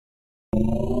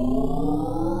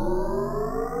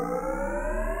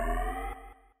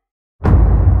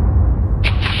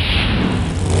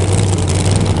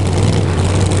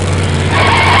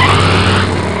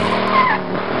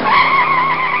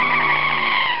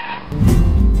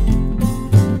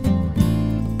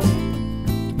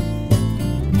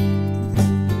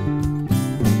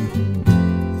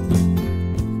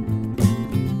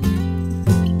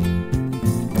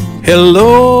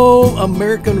Hello,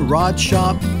 American Rod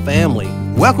Shop family.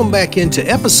 Welcome back into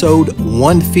episode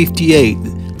 158.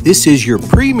 This is your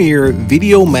premier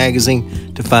video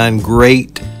magazine to find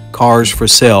great cars for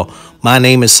sale. My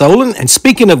name is Solon, and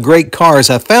speaking of great cars,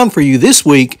 I found for you this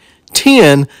week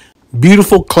 10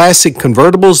 beautiful classic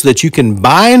convertibles that you can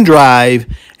buy and drive,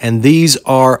 and these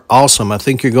are awesome. I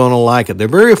think you're going to like it. They're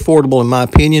very affordable in my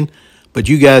opinion, but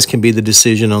you guys can be the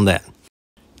decision on that.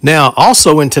 Now,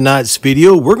 also in tonight's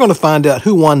video, we're going to find out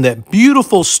who won that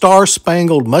beautiful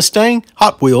star-spangled Mustang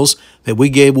Hot Wheels that we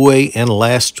gave away in the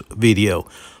last video.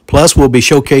 Plus, we'll be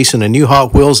showcasing a new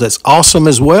Hot Wheels that's awesome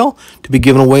as well to be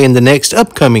given away in the next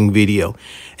upcoming video.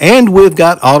 And we've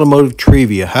got automotive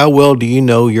trivia. How well do you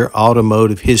know your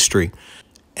automotive history?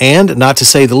 And not to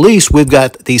say the least, we've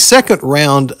got the second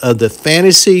round of the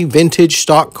Fantasy Vintage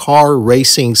Stock Car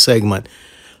Racing segment,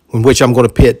 in which I'm going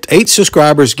to pit 8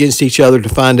 subscribers against each other to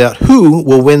find out who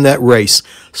will win that race.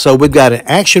 So we've got an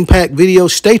action-packed video.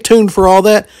 Stay tuned for all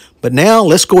that. But now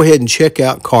let's go ahead and check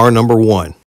out car number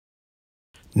 1.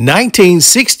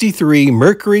 1963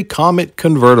 Mercury Comet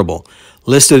Convertible,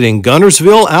 listed in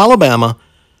Guntersville, Alabama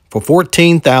for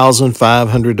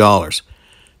 $14,500.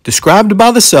 Described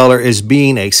by the seller as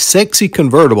being a sexy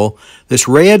convertible, this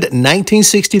red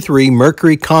 1963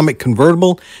 Mercury Comet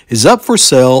convertible is up for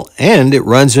sale and it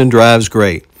runs and drives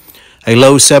great. A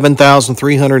low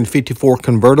 7,354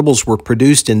 convertibles were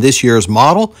produced in this year's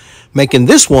model, making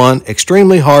this one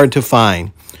extremely hard to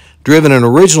find. Driven an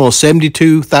original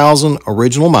 72,000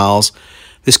 original miles,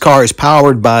 this car is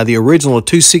powered by the original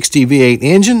 260 V8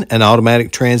 engine and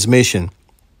automatic transmission.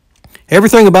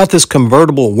 Everything about this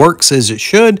convertible works as it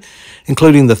should,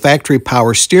 including the factory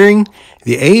power steering,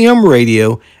 the AM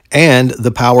radio, and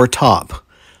the power top.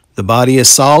 The body is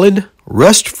solid,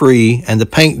 rust-free, and the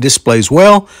paint displays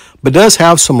well, but does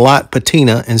have some light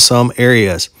patina in some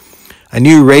areas. A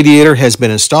new radiator has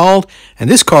been installed, and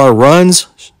this car runs,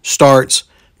 starts,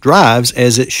 drives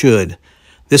as it should.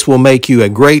 This will make you a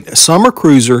great summer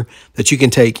cruiser that you can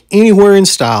take anywhere in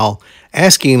style,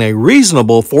 asking a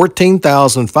reasonable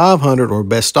 $14,500 or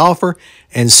best offer,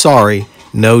 and sorry,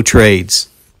 no trades.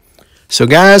 So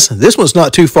guys, this one's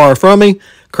not too far from me.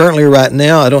 Currently right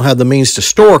now, I don't have the means to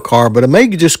store a car, but I may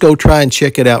just go try and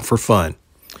check it out for fun.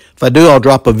 If I do, I'll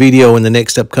drop a video in the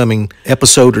next upcoming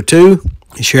episode or two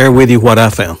and share with you what I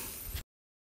found.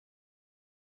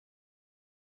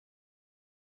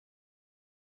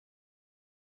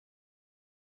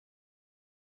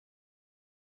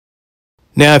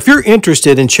 Now, if you're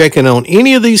interested in checking on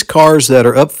any of these cars that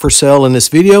are up for sale in this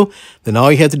video, then all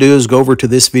you have to do is go over to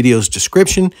this video's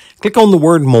description, click on the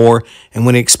word more, and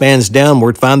when it expands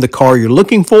downward, find the car you're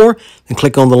looking for, and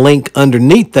click on the link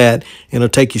underneath that, and it'll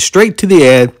take you straight to the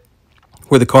ad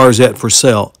where the car is at for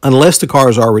sale. Unless the car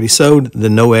is already sold,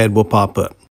 then no ad will pop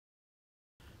up.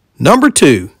 Number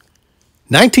 2,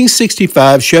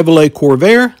 1965 Chevrolet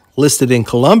Corvair, listed in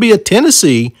Columbia,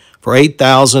 Tennessee for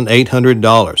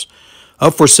 $8,800.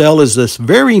 Up for sale is this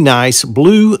very nice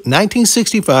blue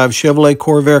 1965 Chevrolet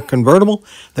Corvair convertible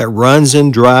that runs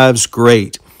and drives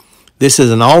great. This is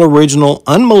an all-original,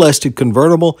 unmolested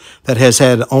convertible that has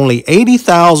had only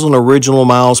 80,000 original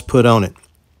miles put on it.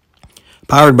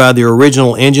 Powered by the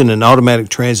original engine and automatic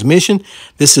transmission,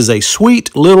 this is a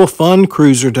sweet little fun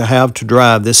cruiser to have to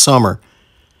drive this summer.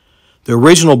 The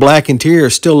original black interior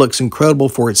still looks incredible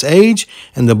for its age,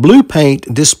 and the blue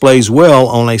paint displays well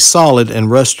on a solid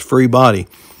and rust-free body.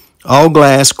 All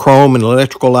glass, chrome, and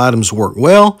electrical items work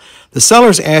well. The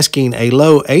seller's asking a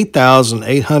low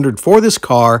 $8,800 for this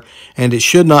car, and it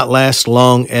should not last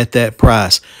long at that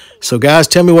price. So guys,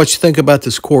 tell me what you think about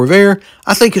this Corvair.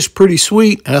 I think it's pretty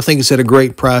sweet, and I think it's at a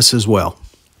great price as well.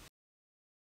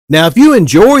 Now, if you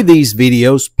enjoy these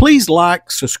videos, please like,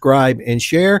 subscribe, and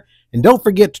share. And don't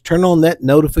forget to turn on that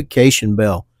notification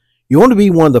bell. You want to be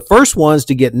one of the first ones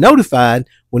to get notified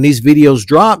when these videos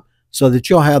drop so that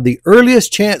you'll have the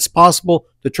earliest chance possible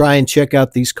to try and check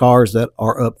out these cars that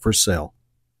are up for sale.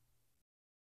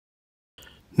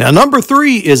 Now, number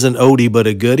 3 is an oldie but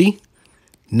a goodie.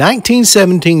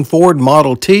 1917 Ford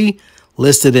Model T,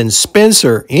 listed in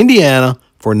Spencer, Indiana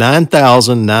for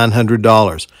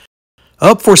 $9,900.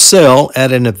 Up for sale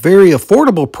at a very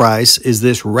affordable price is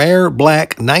this rare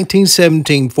black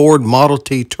 1917 Ford Model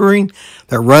T Touring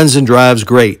that runs and drives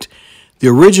great. The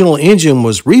original engine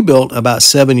was rebuilt about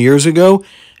 7 years ago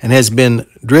and has been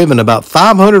driven about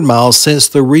 500 miles since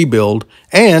the rebuild,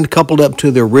 and coupled up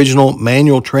to the original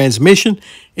manual transmission,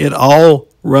 it all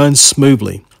runs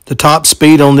smoothly. The top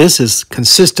speed on this is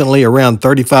consistently around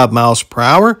 35 miles per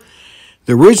hour.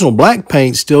 The original black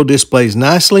paint still displays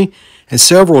nicely, and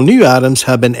several new items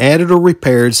have been added or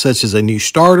repaired, such as a new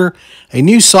starter, a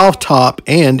new soft top,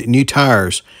 and new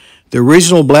tires. The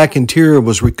original black interior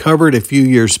was recovered a few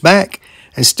years back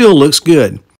and still looks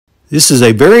good. This is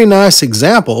a very nice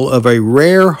example of a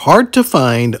rare,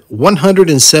 hard-to-find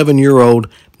 107-year-old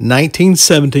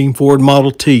 1917 Ford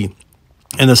Model T,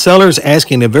 and the seller is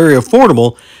asking a very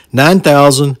affordable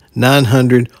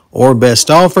 $9,900 or best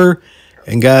offer.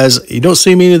 And guys, you don't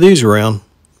see many of these around.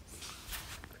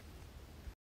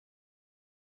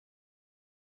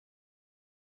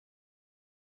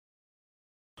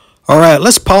 All right,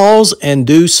 let's pause and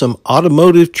do some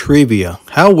automotive trivia.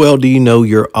 How well do you know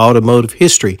your automotive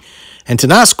history? And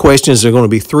tonight's questions are going to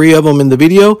be 3 of them in the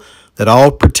video that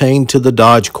all pertain to the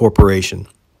Dodge Corporation.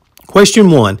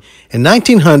 Question 1. In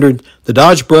 1900, the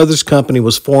Dodge Brothers Company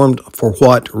was formed for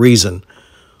what reason?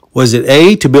 Was it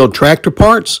A, to build tractor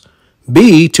parts,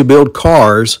 B, to build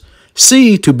cars,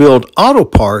 C, to build auto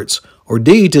parts, or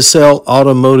D, to sell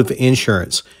automotive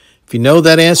insurance? If you know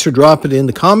that answer, drop it in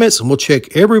the comments, and we'll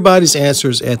check everybody's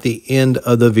answers at the end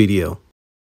of the video.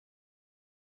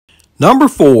 Number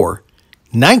 4,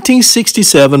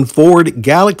 1967 Ford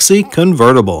Galaxie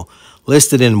Convertible,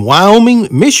 listed in Wyoming,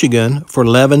 Michigan for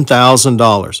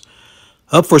 $11,000.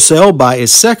 Up for sale by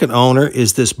its second owner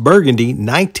is this burgundy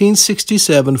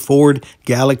 1967 Ford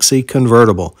Galaxie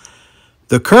Convertible.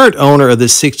 The current owner of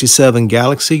this 67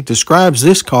 Galaxie describes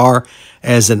this car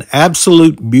as an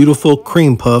absolute beautiful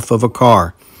cream puff of a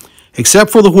car. Except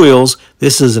for the wheels,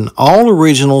 this is an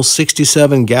all-original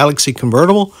 67 Galaxie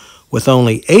Convertible with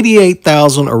only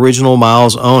 88,000 original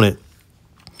miles on it.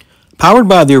 Powered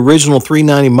by the original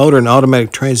 390 motor and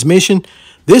automatic transmission,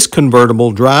 this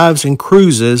convertible drives and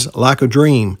cruises like a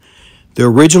dream. The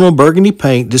original burgundy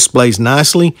paint displays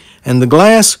nicely, and the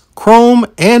glass, chrome,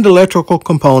 and electrical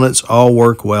components all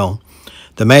work well.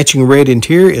 The matching red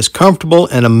interior is comfortable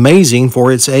and amazing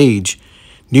for its age.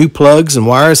 New plugs and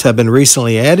wires have been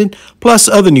recently added, plus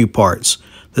other new parts.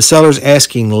 The seller's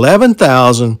asking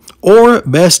 $11,000 or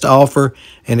best offer,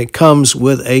 and it comes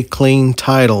with a clean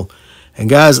title. And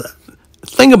guys, the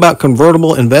thing about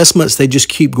convertible investments, they just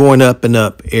keep going up and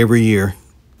up every year.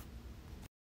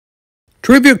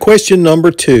 Trivia question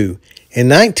number 2. In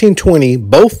 1920,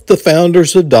 both the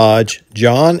founders of Dodge,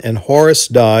 John and Horace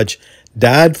Dodge,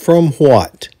 died from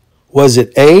what? Was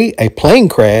it A, a plane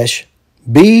crash,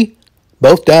 B,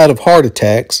 both died of heart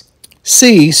attacks,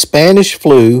 C, Spanish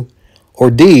flu, or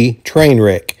D, train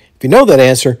wreck? If you know that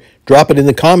answer, drop it in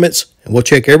the comments, and we'll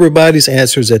check everybody's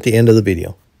answers at the end of the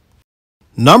video.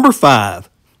 Number 5,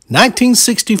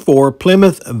 1964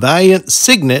 Plymouth Valiant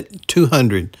Signet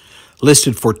 200,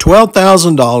 listed for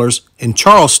 $12,000 in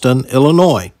Charleston,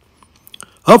 Illinois.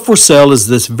 Up for sale is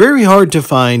this very hard to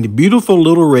find, beautiful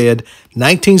little red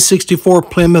 1964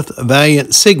 Plymouth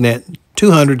Valiant Signet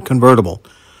 200 convertible.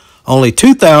 Only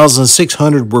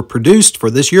 2,600 were produced for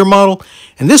this year model,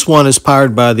 and this one is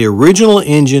powered by the original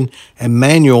engine and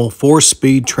manual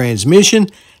 4-speed transmission,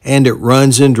 and it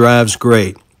runs and drives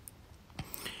great.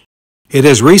 It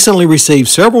has recently received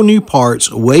several new parts,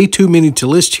 way too many to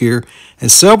list here, and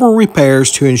several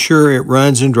repairs to ensure it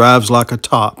runs and drives like a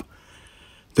top.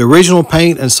 The original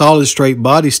paint and solid straight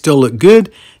body still look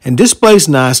good and displays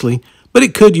nicely, but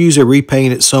it could use a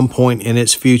repaint at some point in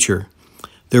its future.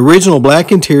 The original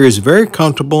black interior is very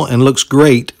comfortable and looks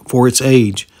great for its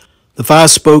age. The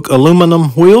 5-spoke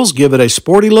aluminum wheels give it a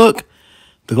sporty look.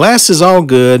 The glass is all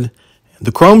good,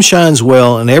 the chrome shines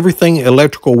well, and everything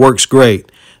electrical works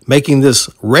great, making this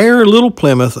rare little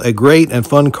Plymouth a great and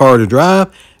fun car to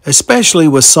drive, especially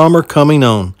with summer coming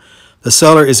on. The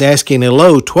seller is asking a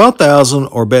low $12,000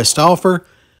 or best offer,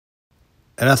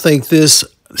 and I think this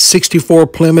 64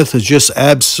 Plymouth is just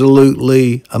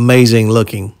absolutely amazing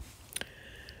looking.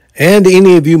 And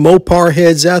any of you Mopar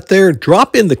heads out there,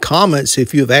 drop in the comments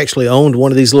if you've actually owned one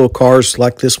of these little cars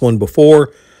like this one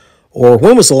before, or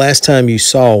when was the last time you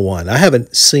saw one. I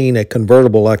haven't seen a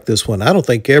convertible like this one, I don't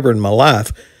think ever in my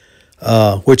life,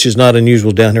 which is not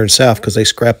unusual down here in the South because they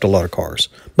scrapped a lot of cars.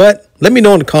 But let me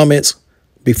know in the comments.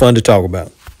 Be fun to talk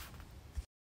about.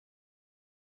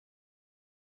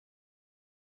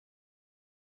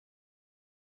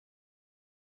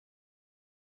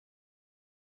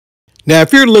 Now,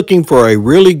 if you're looking for a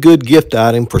really good gift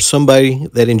item for somebody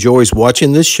that enjoys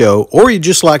watching this show, or you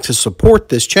just like to support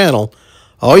this channel,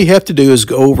 all you have to do is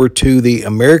go over to the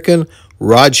American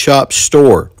Rod Shop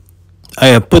store. I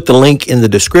have put the link in the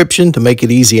description to make it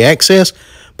easy access,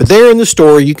 but there in the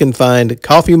store you can find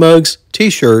coffee mugs,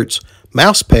 t-shirts,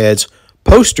 mouse pads,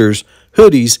 posters,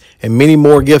 hoodies, and many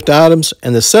more gift items,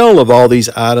 and the sale of all these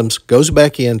items goes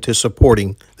back into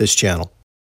supporting this channel.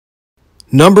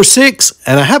 Number 6,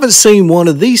 and I haven't seen one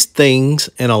of these things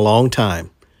in a long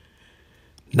time.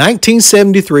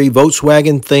 1973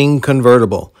 Volkswagen Thing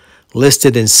Convertible,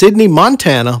 listed in Sydney,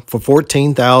 Montana for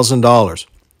 $14,000.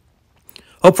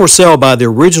 Up for sale by the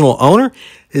original owner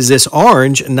is this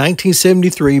orange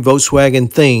 1973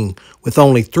 Volkswagen Thing with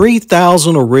only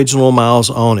 3,000 original miles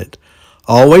on it.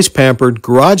 Always pampered,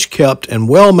 garage kept, and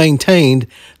well maintained,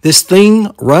 this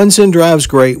Thing runs and drives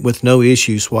great with no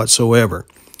issues whatsoever.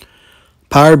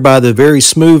 Powered by the very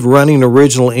smooth running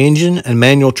original engine and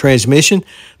manual transmission,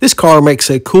 this car makes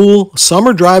a cool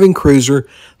summer driving cruiser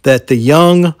that the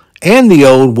young and the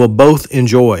old will both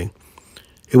enjoy.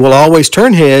 It will always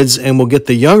turn heads and will get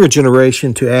the younger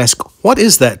generation to ask, "What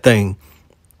is that thing?"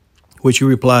 Which you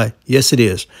reply, "Yes, it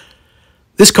is."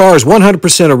 This car is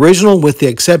 100% original with the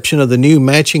exception of the new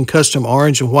matching custom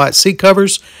orange and white seat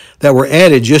covers that were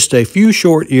added just a few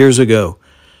short years ago.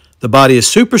 The body is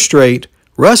super straight,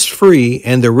 rust-free,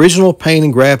 and the original paint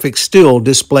and graphics still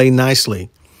display nicely.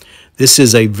 This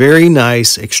is a very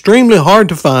nice, extremely hard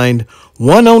to find,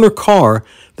 one-owner car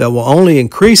that will only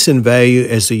increase in value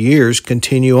as the years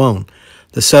continue on.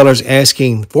 The seller's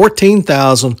asking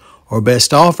 $14,000 or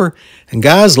best offer. And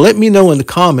guys, let me know in the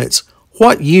comments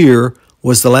what year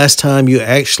was the last time you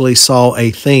actually saw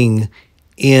a Thing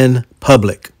in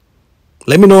public.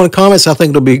 Let me know in the comments. I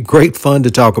think it'll be great fun to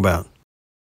talk about.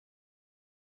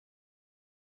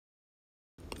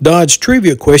 Dodge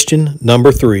Trivia question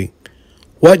number 3.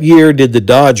 What year did the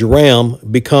Dodge Ram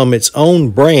become its own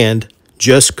brand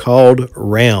just called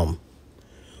Ram?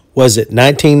 Was it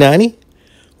 1990?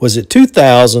 Was it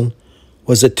 2000?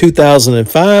 Was it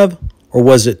 2005? Or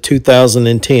was it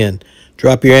 2010?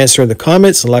 Drop your answer in the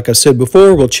comments, and like I said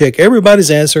before, we'll check everybody's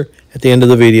answer at the end of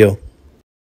the video.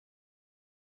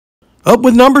 Up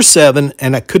with number 7,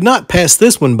 and I could not pass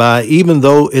this one by even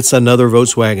though it's another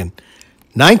Volkswagen.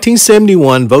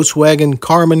 1971 Volkswagen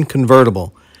Karmann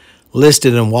Convertible,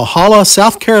 listed in Walhalla,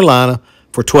 South Carolina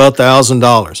for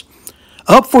 $12,000.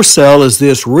 Up for sale is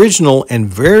this original and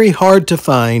very hard to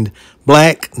find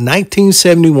black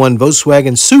 1971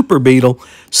 Volkswagen Super Beetle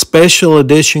Special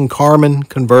Edition Karmann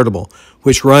Convertible,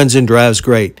 which runs and drives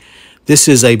great. This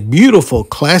is a beautiful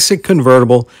classic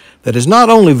convertible that is not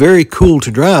only very cool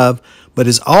to drive, but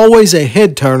is always a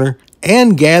head turner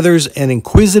and gathers an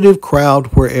inquisitive crowd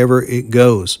wherever it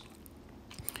goes.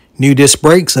 New disc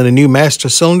brakes and a new master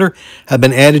cylinder have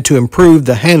been added to improve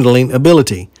the handling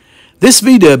ability. This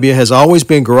VW has always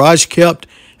been garage kept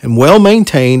and well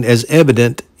maintained as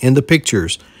evident in the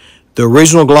pictures. The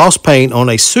original gloss paint on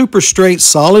a super straight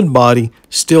solid body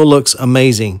still looks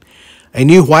amazing. A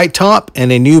new white top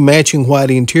and a new matching white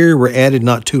interior were added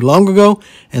not too long ago,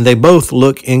 and they both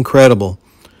look incredible.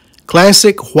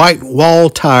 Classic white wall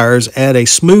tires add a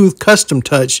smooth custom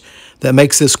touch that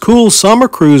makes this cool summer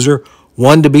cruiser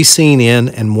one to be seen in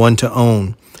and one to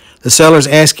own. The seller's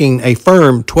asking a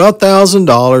firm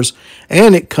 $12,000,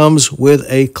 and it comes with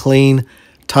a clean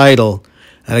title.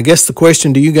 And I guess the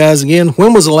question to you guys again,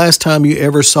 when was the last time you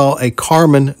ever saw a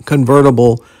Karmann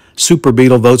Convertible Super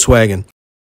Beetle Volkswagen?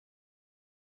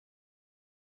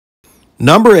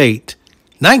 Number 8,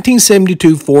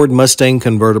 1972 Ford Mustang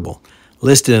Convertible,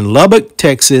 listed in Lubbock,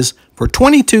 Texas for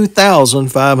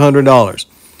 $22,500.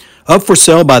 Up for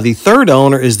sale by the third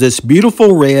owner is this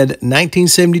beautiful red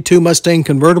 1972 Mustang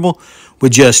Convertible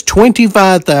with just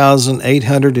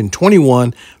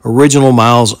 25,821 original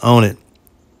miles on it.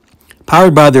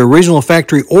 Powered by the original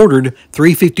factory ordered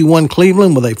 351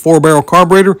 Cleveland with a 4-barrel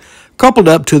carburetor coupled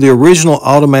up to the original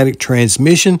automatic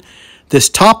transmission, this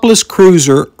topless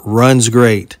cruiser runs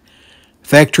great.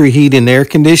 Factory heat and air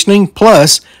conditioning,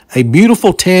 plus a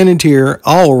beautiful tan interior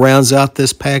all rounds out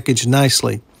this package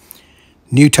nicely.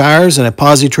 New tires and a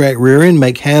Posi-Track rear end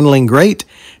make handling great,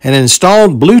 and an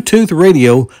installed Bluetooth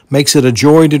radio makes it a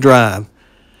joy to drive.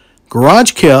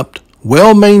 Garage kept,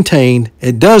 well maintained,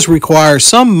 it does require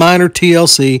some minor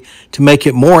TLC to make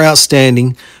it more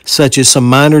outstanding, such as some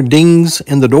minor dings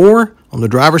in the door on the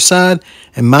driver's side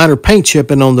and minor paint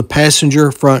chipping on the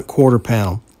passenger front quarter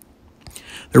panel.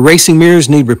 The racing mirrors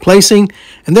need replacing,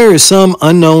 and there is some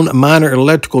unknown minor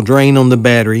electrical drain on the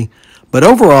battery, but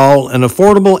overall, an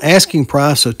affordable asking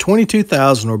price of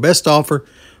 $22,000 or best offer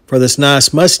for this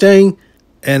nice Mustang.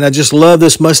 And I just love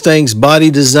this Mustang's body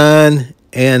design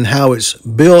and how it's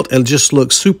built. It just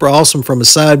looks super awesome from a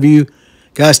side view.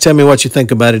 Guys, tell me what you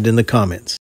think about it in the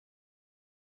comments.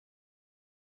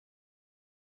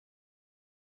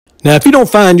 Now, if you don't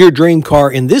find your dream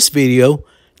car in this video,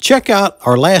 check out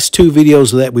our last 2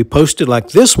 videos that we posted, like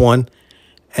this one,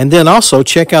 and then also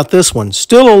check out this one.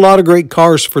 Still a lot of great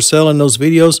cars for sale in those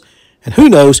videos, and who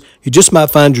knows, you just might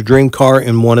find your dream car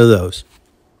in one of those.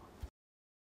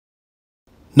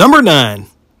 Number 9,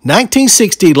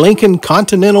 1960 Lincoln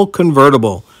Continental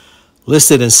Convertible,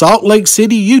 listed in Salt Lake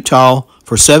City, Utah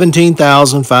for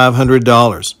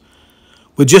 $17,500.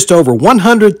 With just over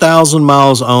 100,000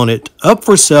 miles on it, up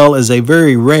for sale is a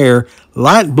very rare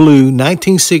light blue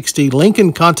 1960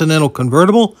 Lincoln Continental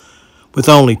Convertible with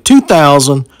only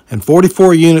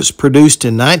 2,044 units produced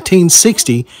in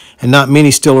 1960 and not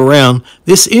many still around.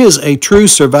 This is a true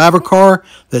survivor car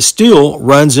that still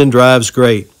runs and drives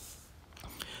great.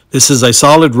 This is a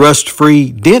solid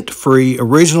rust-free, dent-free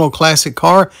original classic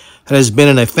car that has been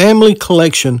in a family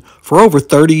collection for over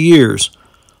 30 years.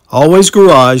 Always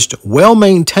garaged,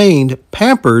 well-maintained,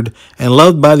 pampered, and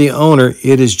loved by the owner,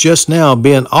 it is just now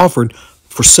being offered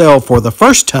for sale for the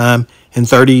first time in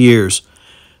 30 years.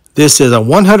 This is a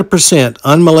 100%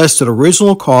 unmolested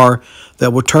original car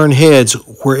that will turn heads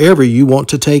wherever you want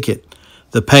to take it.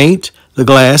 The paint, the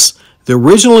glass, the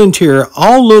original interior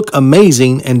all look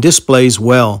amazing and displays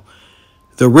well.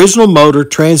 The original motor,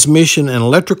 transmission, and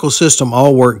electrical system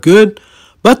all work good,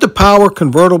 but the power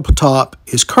convertible top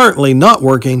is currently not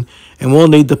working and will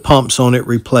need the pumps on it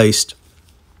replaced.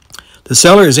 The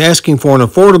seller is asking for an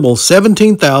affordable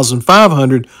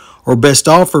 $17,500 or best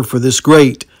offer for this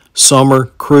great summer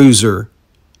cruiser.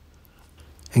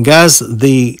 And guys,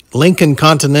 the Lincoln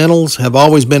Continentals have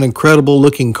always been incredible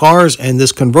looking cars, and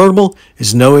this convertible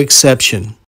is no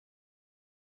exception.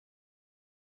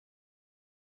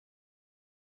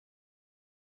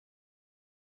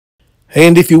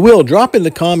 And if you will, drop in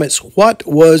the comments what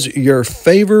was your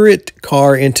favorite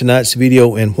car in tonight's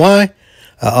video and why.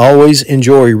 I always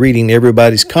enjoy reading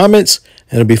everybody's comments,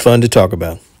 and it'll be fun to talk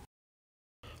about.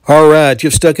 All right,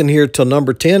 you've stuck in here till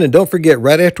number 10, and don't forget,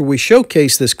 right after we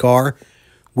showcase this car,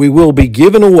 we will be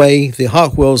giving away the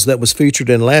Hot Wheels that was featured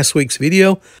in last week's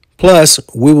video. Plus,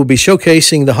 we will be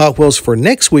showcasing the Hot Wheels for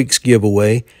next week's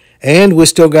giveaway, and we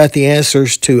still got the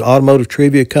answers to automotive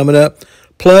trivia coming up.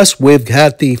 Plus, we've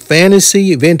got the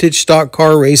fantasy vintage stock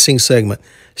car racing segment.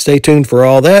 Stay tuned for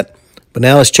all that. But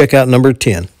now let's check out number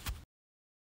 10.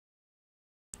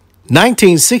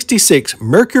 1966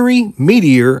 Mercury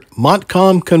Meteor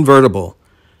Montcalm Convertible,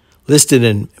 listed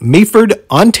in Meaford,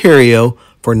 Ontario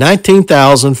for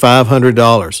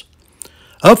 $19,500.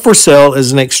 Up for sale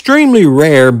is an extremely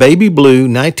rare baby blue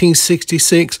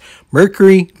 1966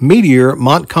 Mercury Meteor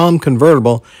Montcalm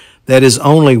Convertible that is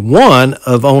only one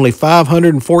of only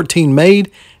 514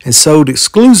 made and sold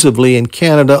exclusively in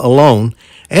Canada alone,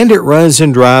 and it runs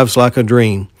and drives like a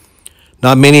dream.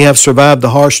 Not many have survived the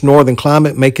harsh northern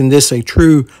climate, making this a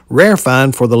true rare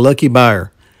find for the lucky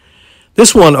buyer.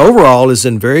 This one overall is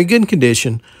in very good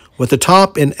condition, with the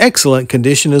top in excellent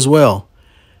condition as well.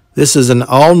 This is an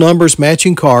all-numbers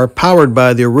matching car powered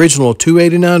by the original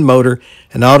 289 motor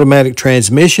and automatic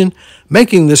transmission,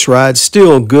 making this ride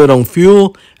still good on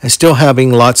fuel and still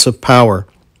having lots of power.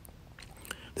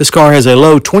 This car has a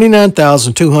low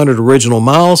 29,200 original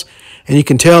miles, and you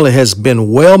can tell it has been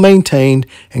well maintained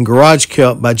and garage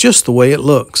kept by just the way it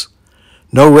looks.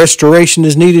 No restoration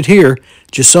is needed here,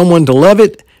 just someone to love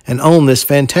it and own this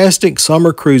fantastic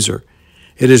summer cruiser.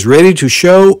 It is ready to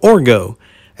show or go,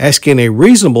 asking a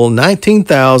reasonable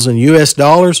 $19,000 US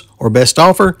or best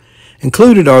offer.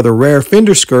 Included are the rare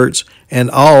fender skirts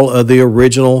and all of the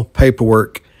original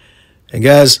paperwork. And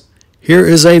guys, here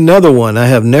is another one I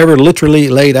have never literally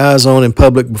laid eyes on in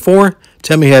public before.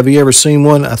 Tell me, have you ever seen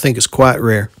one? I think it's quite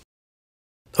rare.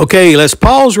 Okay, let's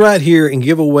pause right here and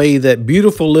give away that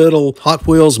beautiful little Hot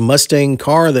Wheels Mustang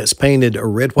car that's painted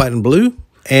red, white, and blue.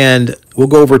 And we'll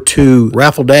go over to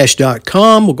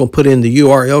raffledash.com. We're going to put in the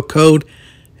URL code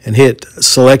and hit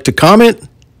select a comment.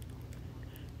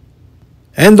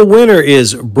 And the winner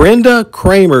is Brenda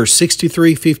Kramer,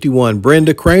 6351.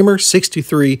 Brenda Kramer,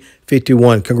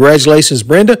 6351. Congratulations,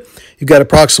 Brenda. You've got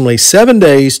approximately 7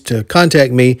 days to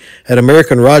contact me at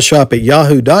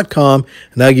AmericanRodShop@yahoo.com,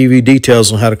 and I'll give you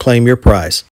details on how to claim your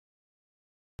prize.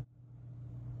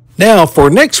 Now, for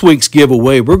next week's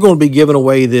giveaway, we're going to be giving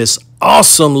away this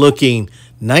awesome-looking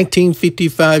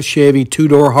 1955 Chevy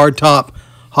two-door hardtop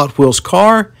Hot Wheels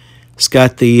car. It's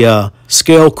got the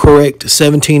scale-correct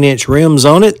 17-inch rims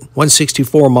on it,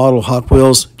 164 model Hot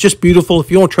Wheels. Just beautiful.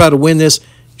 If you want to try to win this,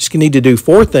 you're just going to need to do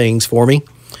 4 things for me.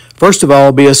 First of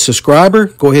all, be a subscriber.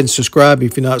 Go ahead and subscribe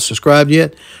if you're not subscribed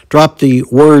yet. Drop the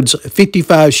words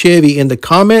 55 Chevy in the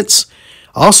comments.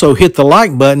 Also, hit the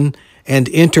like button and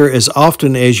enter as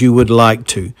often as you would like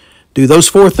to. Do those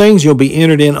 4 things, you'll be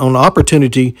entered in on the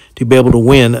opportunity to be able to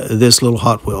win this little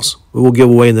Hot Wheels. We will give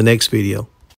away in the next video.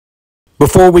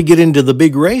 Before we get into the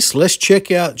big race, let's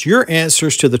check out your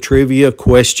answers to the trivia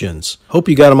questions. Hope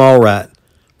you got them all right.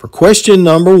 for question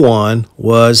number 1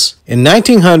 was, in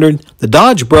 1900, the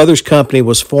Dodge Brothers Company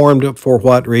was formed for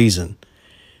what reason?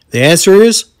 The answer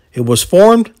is, it was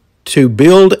formed to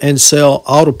build and sell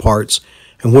auto parts,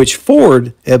 in which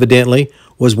Ford, evidently,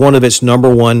 was one of its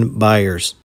number 1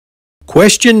 buyers.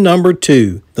 Question number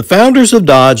 2. The founders of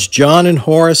Dodge, John and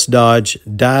Horace Dodge,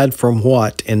 died from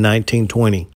what in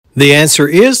 1920? The answer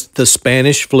is the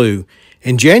Spanish flu.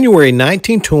 In January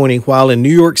 1920, while in New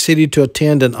York City to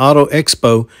attend an auto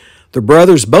expo, the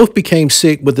brothers both became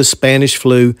sick with the Spanish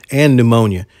flu and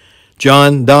pneumonia.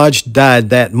 John Dodge died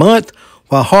that month,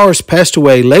 while Horace passed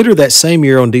away later that same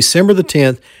year on December the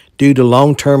 10th due to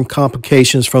long-term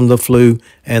complications from the flu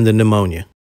and the pneumonia.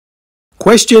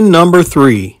 Question number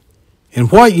 3. In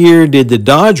what year did the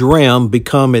Dodge Ram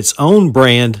become its own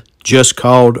brand just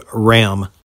called Ram?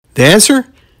 The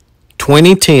answer?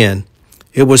 2010.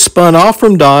 It was spun off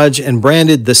from Dodge and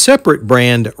branded the separate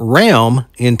brand Ram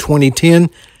in 2010,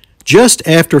 just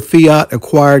after Fiat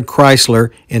acquired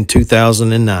Chrysler in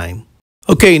 2009.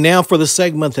 Okay, now for the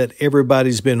segment that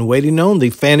everybody's been waiting on, the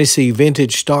Fantasy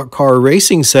Vintage Stock Car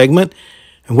Racing segment,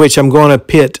 in which I'm going to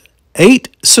pit 8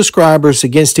 subscribers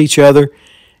against each other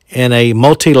in a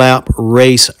multi-lap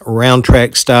race round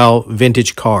track style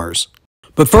vintage cars.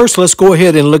 But first, let's go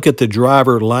ahead and look at the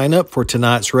driver lineup for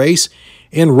tonight's race.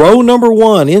 In row number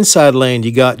 1, inside lane,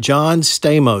 you got John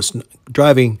Stamos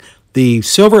driving the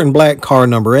silver and black car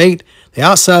number 8. The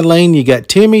outside lane, you got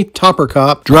Timmy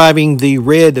Topperkop driving the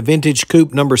red vintage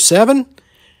coupe number 7.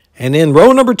 And in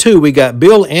row number 2, we got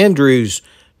Bill Andrews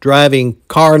driving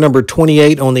car number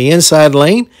 28 on the inside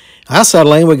lane. Outside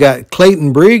lane, we got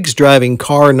Clayton Briggs driving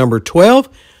car number 12.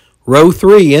 Row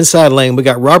 3, inside lane, we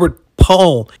got Robert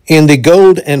Paul in the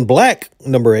gold and black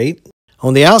number 8.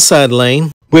 On the outside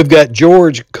lane, we've got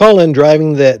George Cullen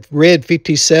driving that red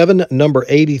 57 number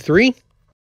 83.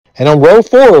 And on row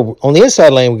 4, on the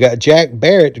inside lane, we got Jack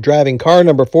Barrett driving car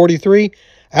number 43.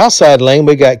 Outside lane,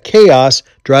 we got Chaos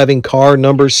driving car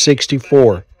number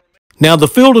 64. Now, the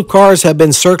field of cars have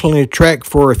been circling the track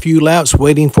for a few laps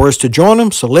waiting for us to join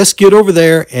them, so let's get over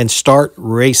there and start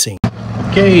racing.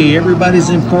 Okay, everybody's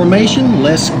in formation.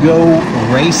 Let's go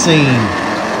racing.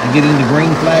 You're getting the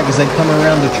green flag as they come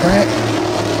around the track.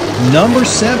 Number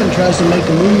 7 tries to make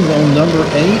a move on number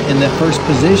 8 in that first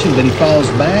position, but he falls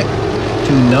back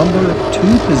to number 2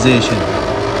 position.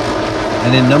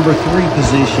 And in number 3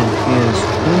 position is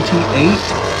 28.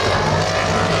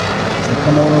 They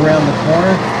come on around the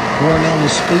corner, going on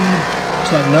the speed. Looks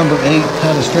like number 8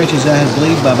 kind of stretches out his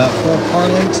lead by about 4 car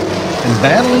lengths. And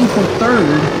battling for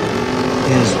third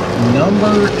is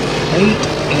number 8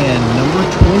 and number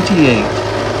 28.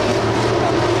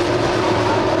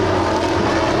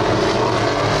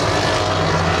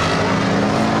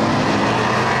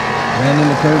 Rounding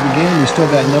the curve again, we still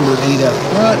got number 8 out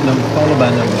front, followed by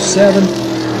number 7.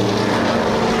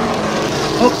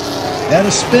 Oh, got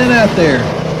a spin out there.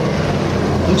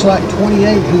 Looks like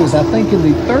 28, who was, I think, in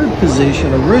the 3rd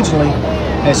position originally,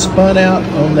 has spun out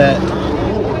on that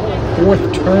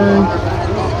 4th turn.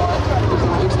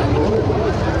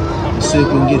 Let's see if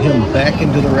we can get him back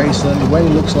into the race underway.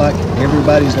 Looks like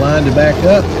everybody's lined to back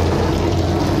up.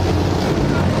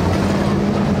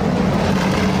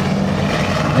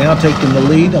 Now taking the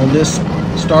lead on this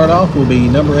start off will be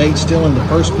number 8 still in the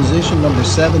 1st position, number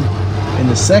 7 in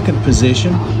the 2nd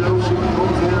position.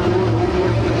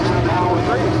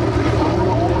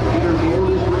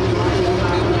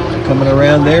 Coming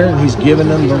around there, he's giving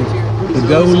them the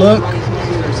go look.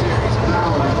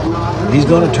 He's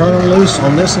going to turn them loose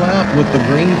on this lap with the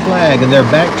green flag, and they're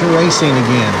back to racing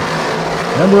again.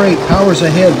 Number 8 powers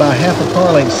ahead by half a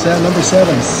car length. Number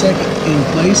 7 second in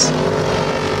place,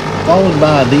 followed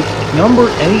by the number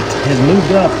 8 has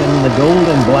moved up in the gold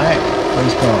and black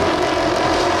race car.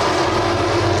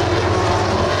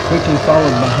 Quickly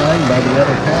followed behind by the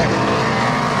other pack.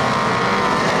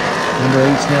 Number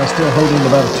 8's now still holding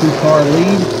about a 2-car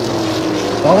lead.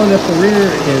 Following up the rear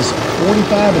is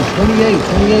 45 and 28.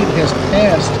 28 has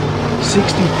passed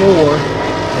 64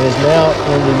 and is now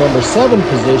in the number 7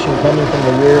 position, coming from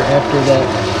the rear after that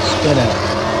spin out.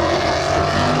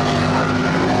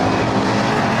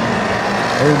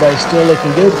 Everybody's still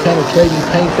looking good, kind of trading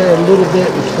paint there a little bit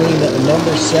between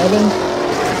number 7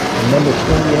 and number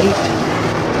 28.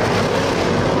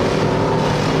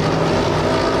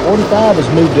 45 has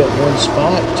moved up 1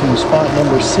 spot to spot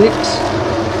number 6.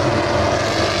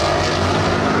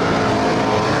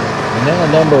 And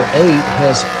now number 8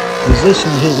 has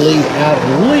positioned his lead out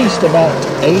at least about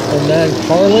 8 or 9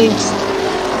 car lengths.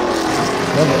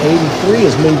 Number 83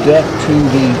 has moved up to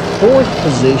the 4th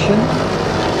position.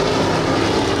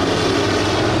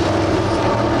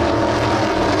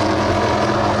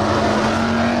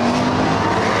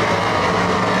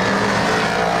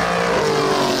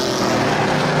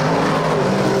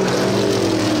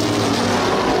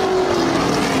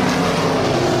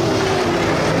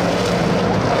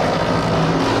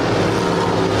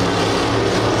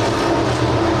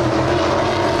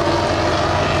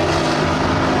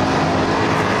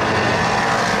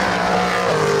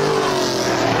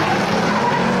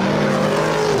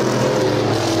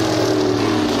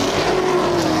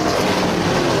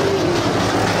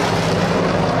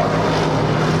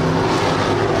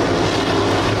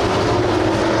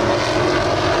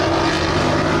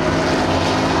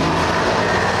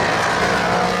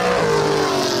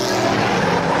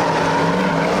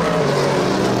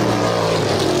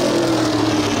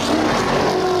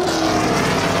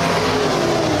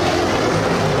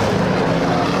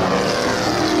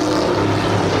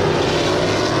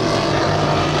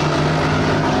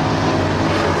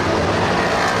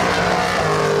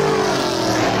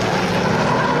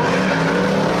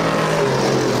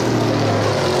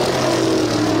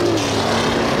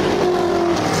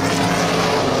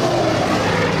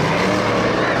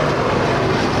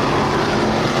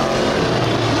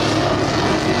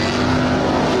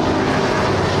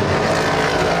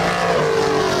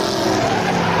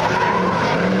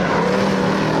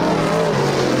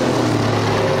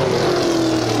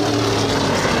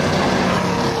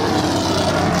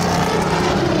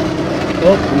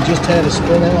 Oh, we just had a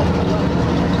spin out.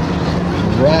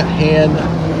 Right hand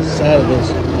side of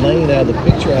this lane out of the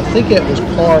picture. I think it was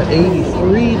car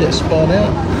 83 that spun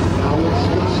out.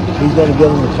 He's going to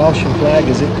give him the caution flag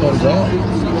as it comes out.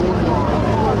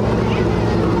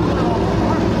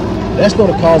 That's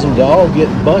going to cause them to all get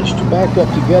bunched back up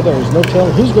together. There's no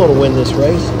telling who's going to win this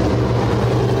race.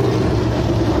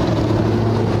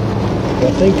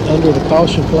 I think under the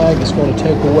caution flag, it's going to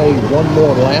take away one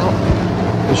more lap,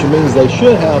 which means they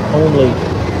should have only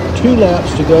 2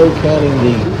 laps to go, counting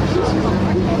the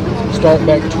start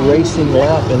back to racing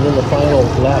lap and then the final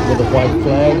lap with a white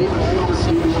flag.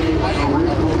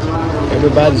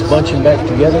 Everybody's bunching back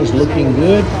together. It's looking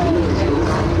good.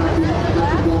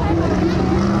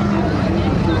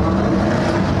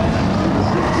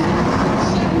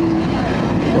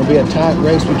 It'll be a tight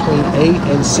race between 8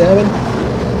 and 7.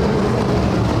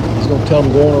 He's going to tell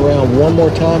them going around one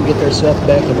more time, get themselves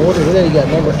back in order. There you got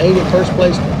number 8 in first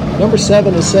place, number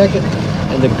 7 in second,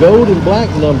 and the gold and black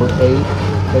number 8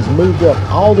 has moved up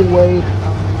all the way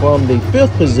from the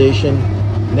 5th position,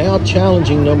 now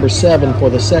challenging number 7 for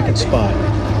the 2nd spot.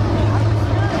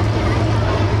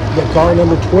 You got car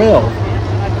number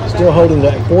 12 still holding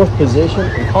that 4th position,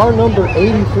 and car number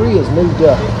 83 has moved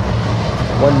up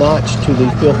 1 notch to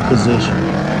the 5th position.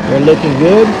 They're looking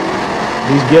good.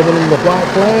 He's giving them the white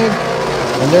flag,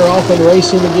 and they're off and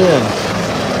racing again.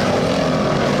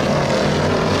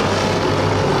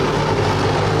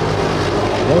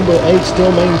 Number 8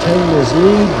 still maintaining his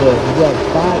lead, but we got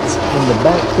fights in the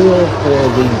backfield for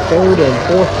the 3rd and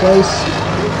 4th place.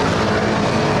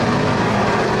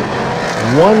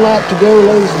 1 lap to go,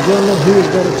 ladies and gentlemen. Who is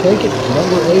going to take it?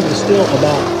 Number 8 is still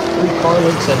about 3 car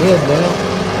lengths ahead now.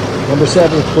 Number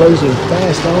 7 is closing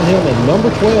fast on him, and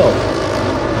number 12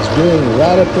 is doing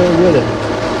right up there with him.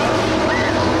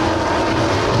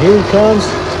 Here he comes.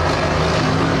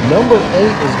 Number 8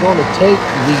 is going to take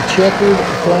the checkered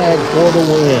flag for the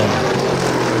win.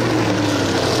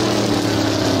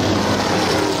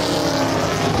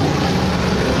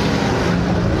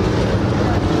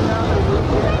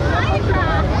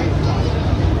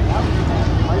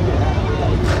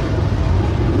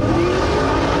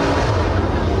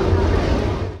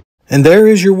 And there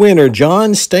is your winner,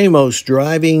 John Stamos,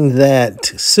 driving that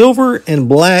silver and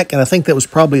black, and I think that was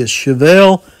probably a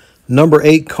Chevelle number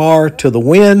 8 car to the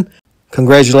win.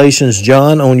 Congratulations,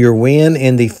 John, on your win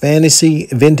in the Fantasy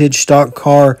Vintage Stock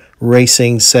Car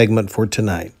Racing segment for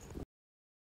tonight.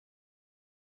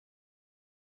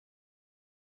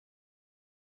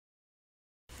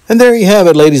 And there you have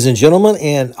it, ladies and gentlemen,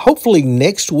 and hopefully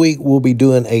next week we'll be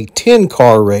doing a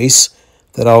 10-car race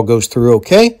that all goes through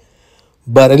okay.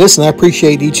 But listen, I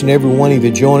appreciate each and every one of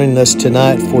you joining us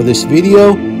tonight for this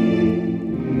video.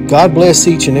 God bless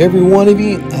each and every one of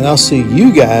you, and I'll see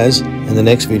you guys in the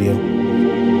next video.